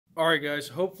All right, guys,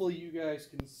 hopefully you guys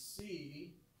can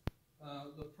see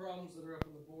the problems that are up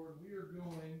on the board. We are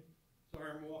going,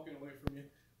 sorry, I'm walking away from you.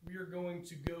 We are going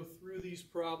to go through these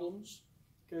problems.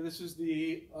 Okay, this is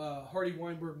the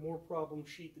Hardy-Weinberg more problem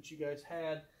sheet that you guys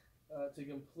had to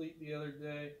complete the other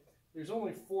day. There's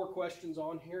only 4 questions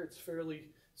on here. It's fairly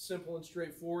simple and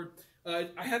straightforward. I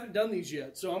haven't done these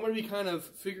yet, so I'm going to be kind of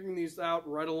figuring these out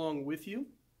right along with you.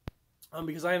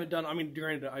 Because I haven't done, I mean,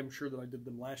 granted, I'm sure that I did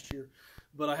them last year,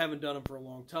 but I haven't done them for a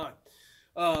long time.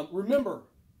 Remember,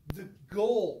 the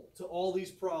goal to all these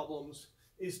problems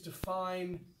is to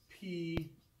find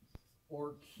P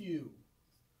or Q.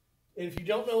 And if you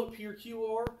don't know what P or Q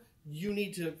are, you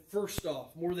need to, first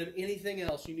off, more than anything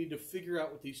else, you need to figure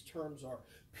out what these terms are.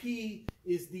 P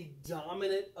is the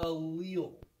dominant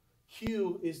allele.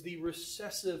 Q is the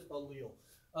recessive allele.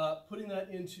 Putting that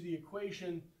into the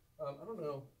equation, I don't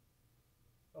know.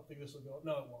 I don't think this will go.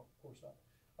 No, it won't. Of course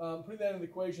not. Putting that in the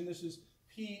equation, this is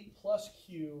P plus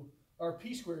Q, or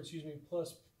P squared, excuse me,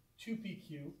 plus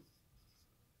 2PQ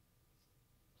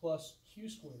plus Q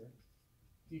squared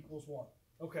equals 1.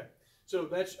 Okay, so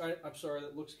that's, I'm sorry,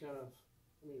 that looks kind of,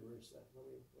 let me erase that.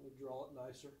 Let me draw it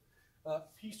nicer.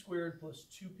 P squared plus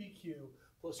 2PQ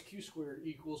plus Q squared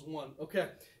equals 1. Okay,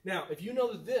 now if you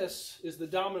know that this is the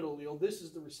dominant allele, this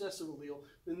is the recessive allele,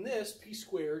 then this, P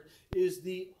squared, is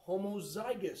the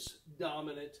homozygous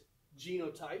dominant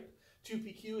genotype.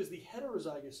 2PQ is the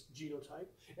heterozygous genotype,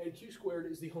 and Q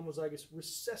squared is the homozygous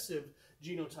recessive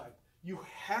genotype. You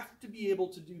have to be able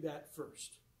to do that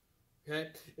first. Okay?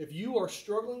 If you are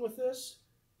struggling with this,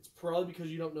 it's probably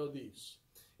because you don't know these.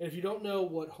 And if you don't know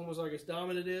what homozygous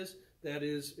dominant is, that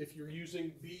is, if you're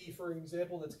using B, for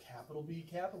example, that's capital B,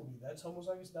 capital B. That's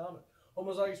homozygous dominant.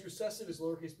 Homozygous recessive is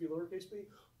lowercase b, lowercase b.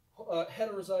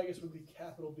 Heterozygous would be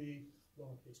capital B,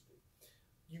 lowercase b.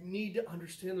 You need to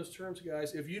understand those terms,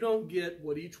 guys. If you don't get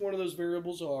what each one of those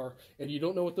variables are, and you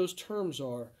don't know what those terms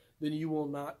are, then you will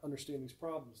not understand these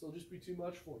problems. They'll just be too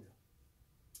much for you.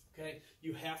 Okay?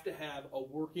 You have to have a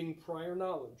working prior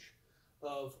knowledge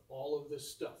of all of this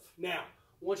stuff. Now,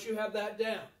 once you have that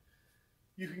down,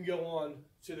 you can go on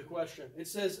to the question. It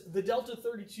says the delta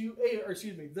 32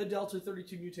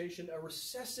 mutation, a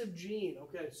recessive gene.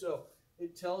 Okay, so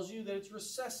it tells you that it's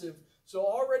recessive. So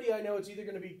already I know it's either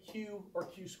going to be Q or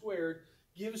Q squared.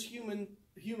 Gives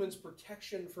humans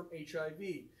protection from HIV.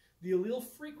 The allele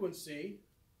frequency,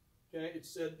 okay, it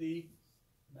said the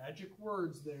magic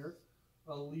words there,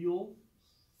 allele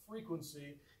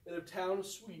frequency in a town of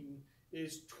Sweden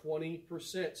is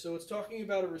 20%. So it's talking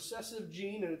about a recessive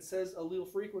gene, and it says allele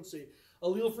frequency.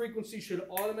 Allele frequency should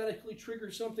automatically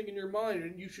trigger something in your mind,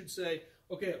 and you should say,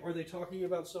 okay, are they talking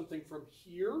about something from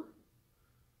here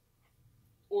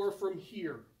or from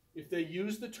here? If they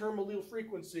use the term allele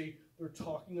frequency, they're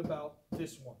talking about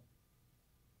this one.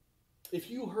 If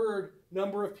you heard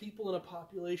number of people in a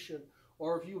population,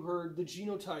 or if you heard the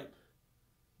genotype,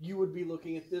 you would be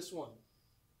looking at this one.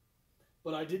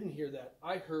 But I didn't hear that.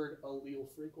 I heard allele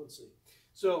frequency.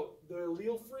 So the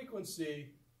allele frequency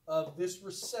of this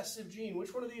recessive gene,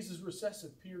 which one of these is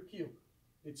recessive, P or Q?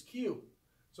 It's Q.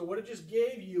 So what it just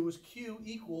gave you was Q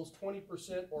equals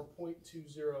 20% or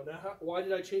 0.20. Now, why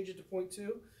did I change it to 0.2?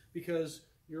 Because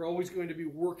you're always going to be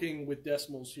working with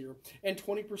decimals here. And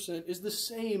 20% is the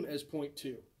same as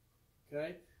 0.2.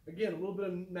 Okay? Again, a little bit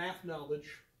of math knowledge.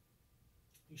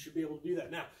 You should be able to do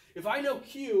that. Now, if I know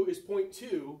Q is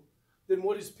 0.2, then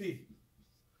what is P?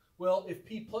 Well, if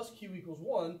P plus Q equals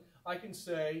 1, I can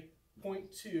say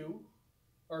 0.2,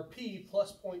 or P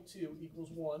plus 0.2 equals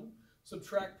 1,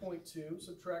 subtract 0.2,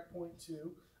 subtract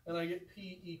 0.2, and I get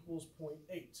P equals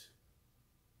 0.8.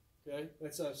 Okay,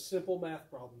 that's a simple math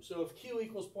problem. So if Q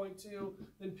equals 0.2,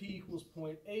 then P equals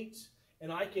 0.8,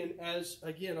 and I can,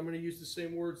 again, I'm going to use the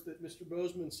same words that Mr.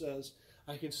 Bozeman says,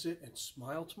 I can sit and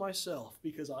smile to myself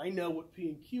because I know what P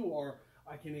and Q are.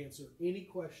 I can answer any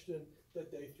question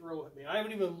that they throw at me. I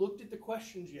haven't even looked at the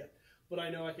questions yet, but I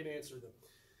know I can answer them.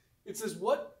 It says,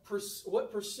 what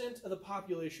percent of the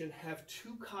population have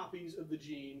 2 copies of the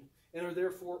gene and are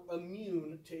therefore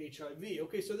immune to HIV?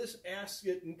 Okay, so this asks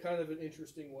it in kind of an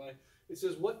interesting way. It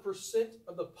says, what percent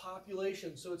of the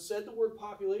population? So it said the word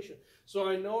population. So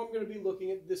I know I'm going to be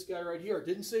looking at this guy right here. It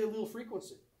didn't say allele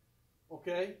frequency.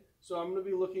 Okay, so I'm going to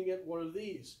be looking at one of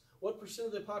these. What percent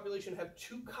of the population have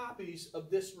 2 copies of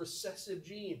this recessive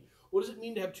gene? What does it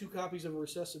mean to have 2 copies of a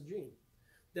recessive gene?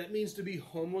 That means to be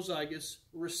homozygous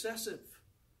recessive.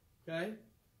 Okay?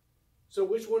 So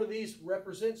which one of these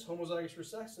represents homozygous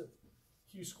recessive?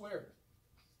 Q squared.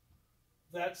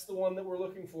 That's the one that we're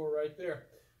looking for right there.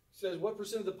 It says what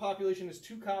percent of the population has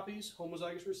 2 copies,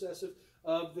 homozygous recessive,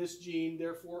 of this gene,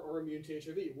 therefore are immune to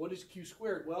HIV. What is Q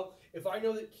squared? Well, if I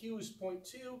know that Q is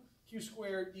 0.2, Q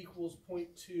squared equals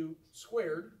 0.2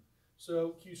 squared.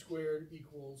 So Q squared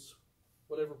equals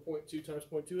whatever 0.2 times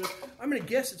 0.2 is. I'm going to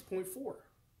guess it's 0.4.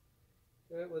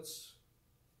 Okay, let's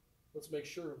make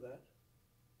sure of that.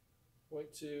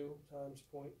 0.2 times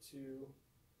 0.2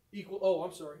 equal, oh,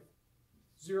 I'm sorry,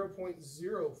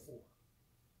 0.04.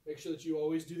 Make sure that you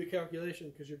always do the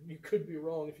calculation because you could be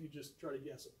wrong if you just try to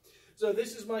guess it. So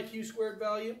this is my Q squared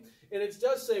value, and it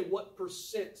does say what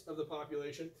percent of the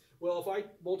population. Well, if I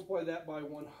multiply that by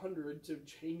 100 to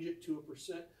change it to a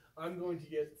percent, I'm going to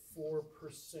get 4%.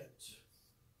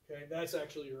 Okay, that's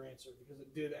actually your answer because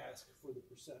it did ask for the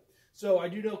percent. So I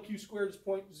do know Q squared is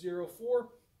 0.04,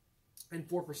 and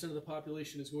 4% of the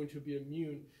population is going to be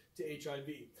immune to HIV.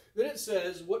 Then it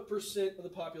says what percent of the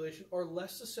population are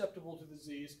less susceptible to the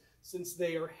disease since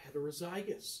they are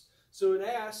heterozygous. So it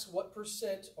asks what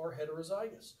percent are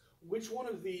heterozygous. Which one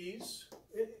of these,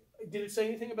 did it say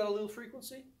anything about allele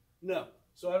frequency? No.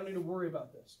 So I don't need to worry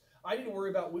about this. I need to worry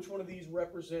about which one of these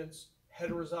represents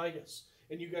heterozygous.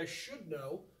 And you guys should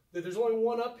know that there's only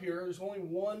one up here. There's only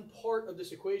one part of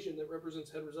this equation that represents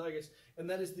heterozygous, and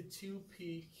that is the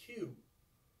 2pq.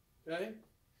 Okay?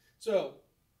 So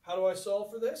how do I solve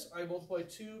for this? I multiply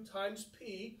 2 times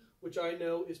p, which I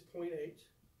know is 0.8,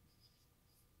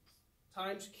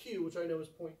 times q, which I know is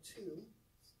 0.2.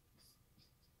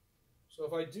 So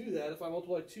if I do that, if I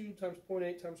multiply 2 times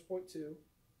 0.8 times 0.2,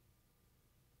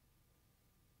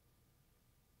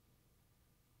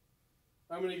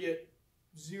 I'm going to get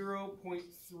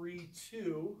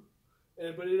 0.32,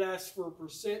 but it asks for a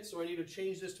percent, so I need to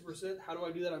change this to percent. How do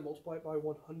I do that? I multiply it by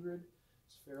 100.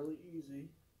 It's fairly easy.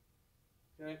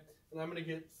 Okay, and I'm going to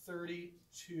get 32%.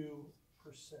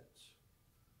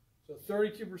 So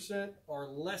 32% are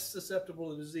less susceptible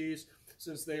to disease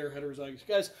since they are heterozygous.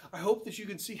 Guys, I hope that you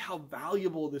can see how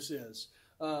valuable this is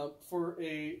for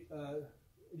a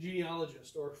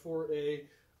genealogist or for a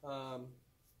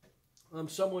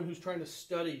someone who's trying to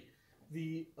study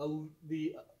the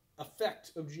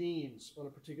effect of genes on a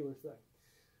particular thing.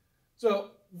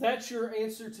 So that's your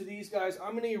answer to these guys.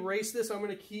 I'm going to erase this. I'm going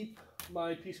to keep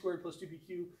my p squared plus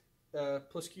 2pq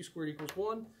plus q squared equals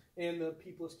 1 and the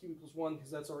p plus q equals 1 because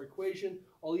that's our equation.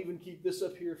 I'll even keep this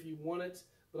up here if you want it,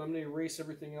 but I'm going to erase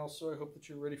everything else, so I hope that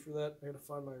you're ready for that. I got to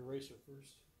find my eraser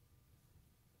first.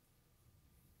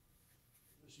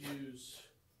 Just use,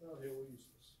 oh, here, we'll use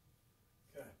this.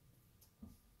 Okay.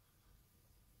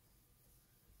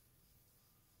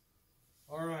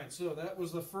 All right, so that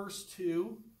was the first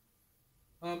two.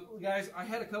 Guys, I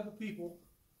had a couple people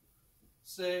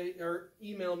say or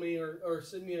email me or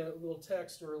send me a little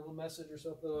text or a little message or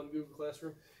something on Google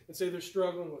Classroom and say they're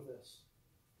struggling with this.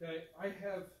 Okay,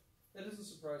 that doesn't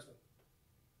surprise me.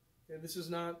 Okay, this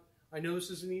is not, I know this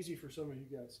isn't easy for some of you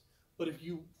guys, but if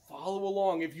you follow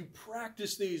along, if you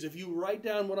practice these, if you write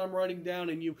down what I'm writing down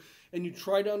and you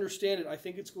try to understand it, I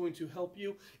think it's going to help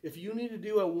you. If you need to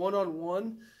do a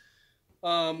one-on-one,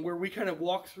 where we kind of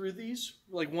walk through these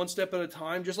like one step at a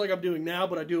time, just like I'm doing now,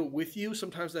 but I do it with you.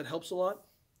 Sometimes that helps a lot.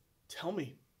 Tell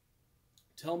me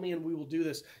and we will do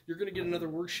this. You're going to get another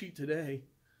worksheet today.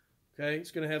 Okay, it's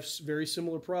going to have very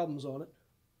similar problems on it.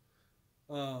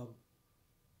 But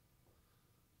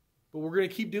we're going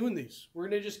to keep doing these. We're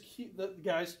going to just keep,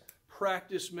 guys,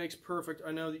 practice makes perfect.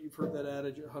 I know that you've heard that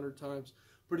adage 100 times,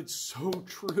 but it's so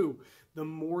true. The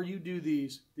more you do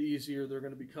these, the easier they're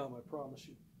going to become, I promise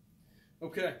you.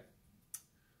 Okay.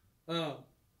 It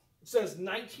says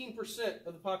 19%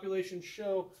 of the population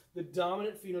show the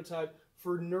dominant phenotype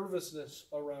for nervousness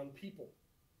around people.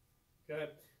 Okay.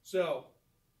 So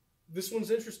this one's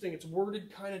interesting. It's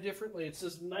worded kind of differently. It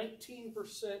says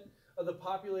 19% of the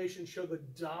population show the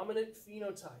dominant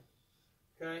phenotype.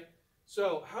 Okay.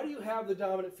 So how do you have the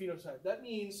dominant phenotype? That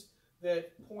means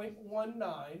that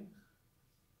 0.19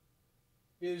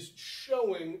 is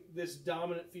showing this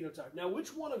dominant phenotype. Now,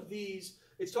 which one of these,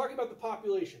 it's talking about the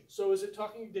population. So is it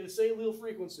talking, did it say allele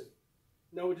frequency?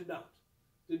 No, it did not.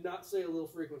 Did not say allele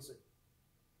frequency.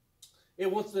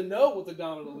 It wants to know what the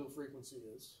dominant allele frequency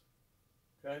is.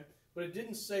 Okay? But it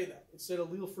didn't say that. It said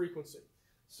allele frequency.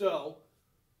 So,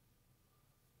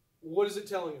 what is it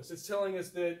telling us? It's telling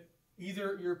us that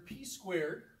either your p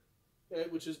squared, okay,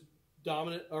 which is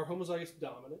dominant, or homozygous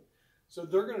dominant, so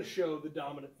they're going to show the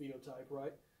dominant phenotype,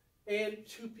 right? And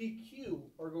 2pq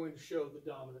are going to show the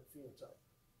dominant phenotype.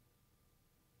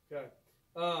 Okay.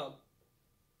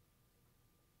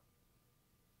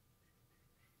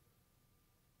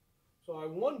 So I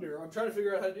wonder, I'm trying to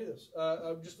figure out how to do this.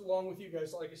 I'm just along with you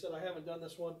guys. Like I said, I haven't done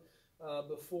this one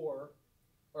before,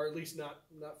 or at least not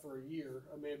for a year.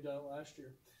 I may have done it last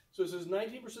year. So it says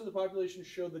 19% of the population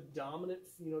show the dominant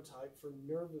phenotype for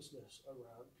nervousness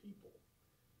around people.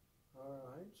 All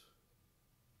right.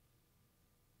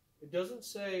 It doesn't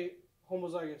say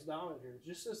homozygous dominant here. It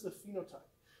just says the phenotype,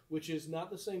 which is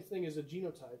not the same thing as a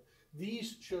genotype.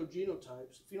 These show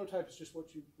genotypes. Phenotype is just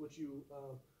what you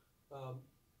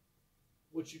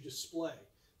display.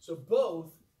 So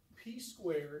both p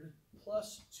squared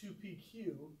plus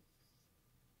 2pq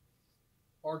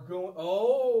are going.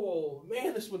 Oh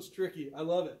man, this one's tricky. I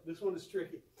love it. This one is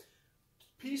tricky.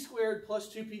 P squared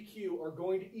plus 2pq are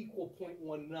going to equal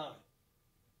 0.19.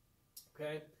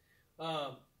 Okay.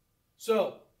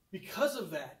 So because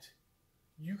of that,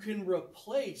 you can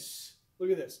replace. Look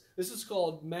at this. This is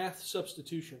called math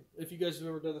substitution. If you guys have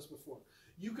ever done this before,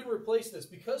 you can replace this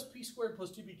because p squared plus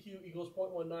 2pq equals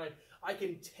 0.19. I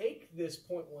can take this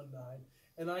 0.19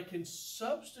 and I can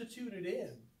substitute it in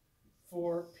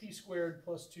for p squared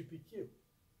plus 2pq.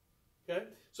 Okay?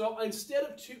 So instead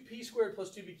of p squared plus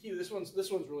 2pq, this one's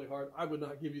really hard. I would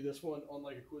not give you this one on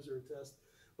like a quiz or a test.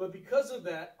 But because of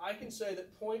that, I can say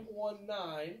that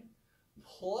 0.19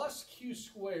 plus q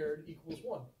squared equals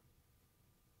 1.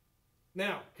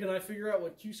 Now, can I figure out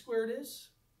what q squared is?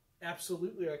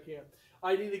 Absolutely I can.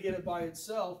 I need to get it by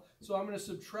itself, so I'm going to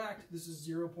subtract, this is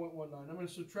 0.19. I'm going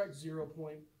to subtract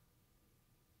 0.19.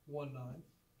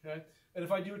 Okay? And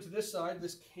if I do it to this side,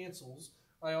 this cancels.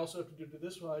 I also have to do it to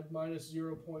this side, minus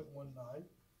 0.19.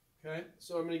 Okay?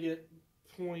 So I'm going to get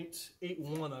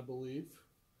 0.81, I believe.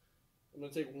 I'm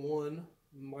going to take 1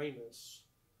 minus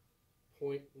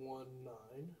 0.19.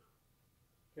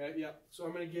 Okay, yeah. So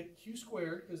I'm going to get q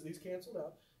squared, because these canceled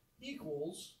out,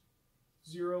 equals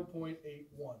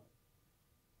 0.81.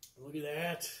 Look at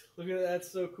that. Look at that.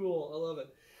 That's so cool. I love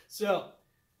it. So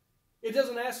it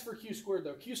doesn't ask for q squared,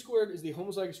 though. Q squared is the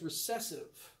homozygous recessive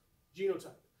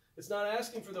genotype. It's not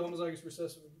asking for the homozygous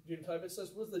recessive genotype. It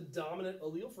says, what's the dominant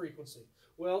allele frequency?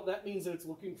 Well, that means that it's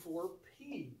looking for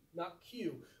P, not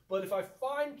Q. But if I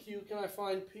find Q, can I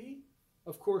find P?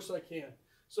 Of course I can.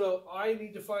 So I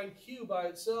need to find Q by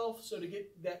itself. So to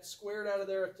get that squared out of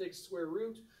there, I take square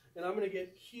root. And I'm going to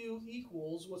get Q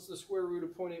equals, what's the square root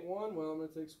of 0.81? Well, I'm going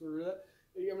to take square root of that.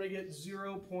 I'm going to get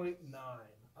 0.9.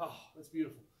 Oh, that's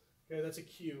beautiful. Okay, that's a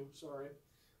Q, sorry.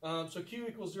 So Q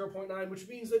equals 0.9, which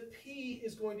means that P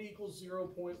is going to equal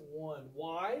 0.1.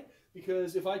 Why?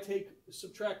 Because if I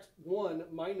subtract 1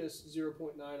 minus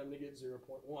 0.9, I'm going to get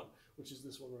 0.1, which is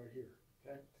this one right here.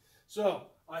 Okay. So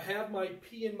I have my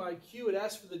P and my Q. It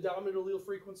asks for the dominant allele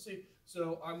frequency,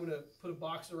 so I'm going to put a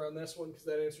box around this one because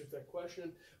that answers that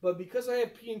question. But because I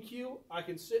have P and Q, I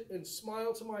can sit and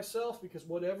smile to myself because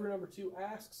whatever number 2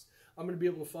 asks, I'm going to be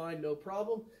able to find no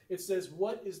problem. It says,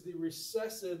 what is the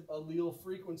recessive allele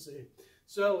frequency?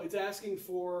 So it's asking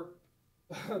for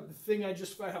the thing I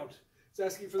just found. It's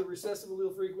asking for the recessive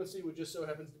allele frequency, which just so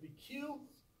happens to be Q.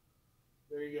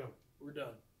 There you go. We're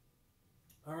done.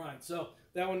 All right, so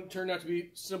that one turned out to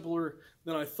be simpler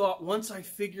than I thought once I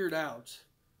figured out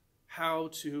how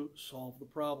to solve the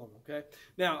problem, okay?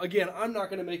 Now, again, I'm not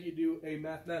going to make you do a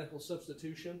mathematical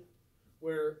substitution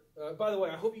where, by the way,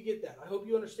 I hope you get that. I hope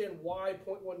you understand why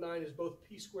 0.19 is both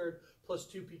p squared plus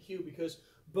 2pq, because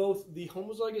both the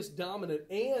homozygous dominant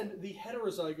and the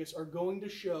heterozygous are going to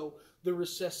show the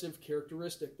recessive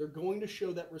characteristic. They're going to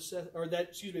show that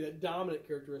dominant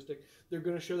characteristic. They're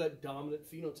going to show that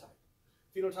dominant phenotype.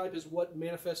 Phenotype is what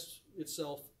manifests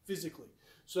itself physically.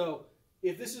 So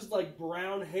if this is like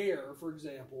brown hair, for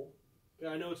example, okay,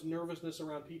 I know it's nervousness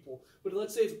around people, but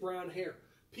let's say it's brown hair.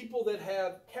 People that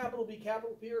have capital B,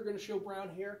 capital P are going to show brown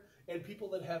hair, and people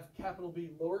that have capital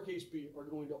B, lowercase b are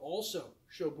going to also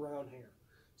show brown hair.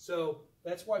 So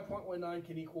that's why 0.19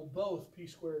 can equal both p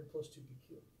squared plus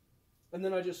 2pq. And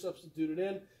then I just substitute it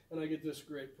in, and I get this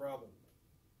great problem.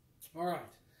 All right.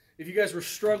 If you guys were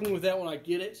struggling with that one, I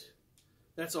get it.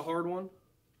 That's a hard one.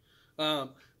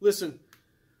 Listen,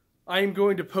 I am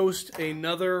going to post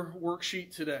another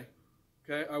worksheet today.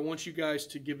 Okay, I want you guys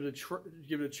to give it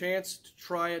a chance to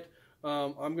try it.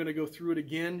 I'm going to go through it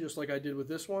again, just like I did with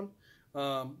this one.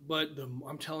 But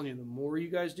I'm telling you, the more you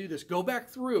guys do this, go back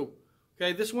through.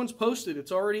 Okay, this one's posted;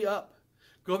 it's already up.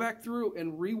 Go back through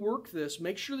and rework this.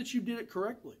 Make sure that you did it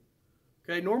correctly.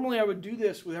 Okay, normally I would do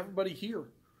this with everybody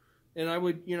here. And I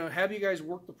would, have you guys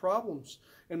work the problems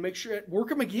and make sure, work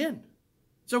them again.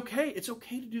 It's okay. It's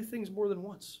okay to do things more than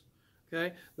once.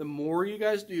 Okay? The more you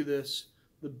guys do this,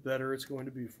 the better it's going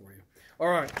to be for you. All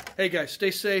right. Hey, guys,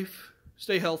 stay safe.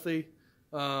 Stay healthy.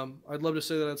 I'd love to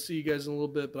say that I'd see you guys in a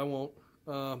little bit, but I won't.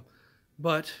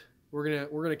 But we're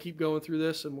gonna keep going through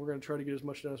this, and we're going to try to get as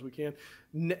much done as we can.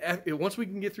 Once we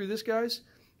can get through this, guys,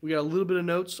 we got a little bit of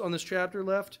notes on this chapter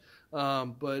left,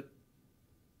 but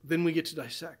then we get to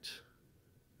dissect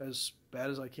as bad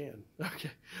as I can.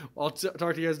 Okay. I'll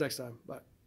talk to you guys next time. Bye.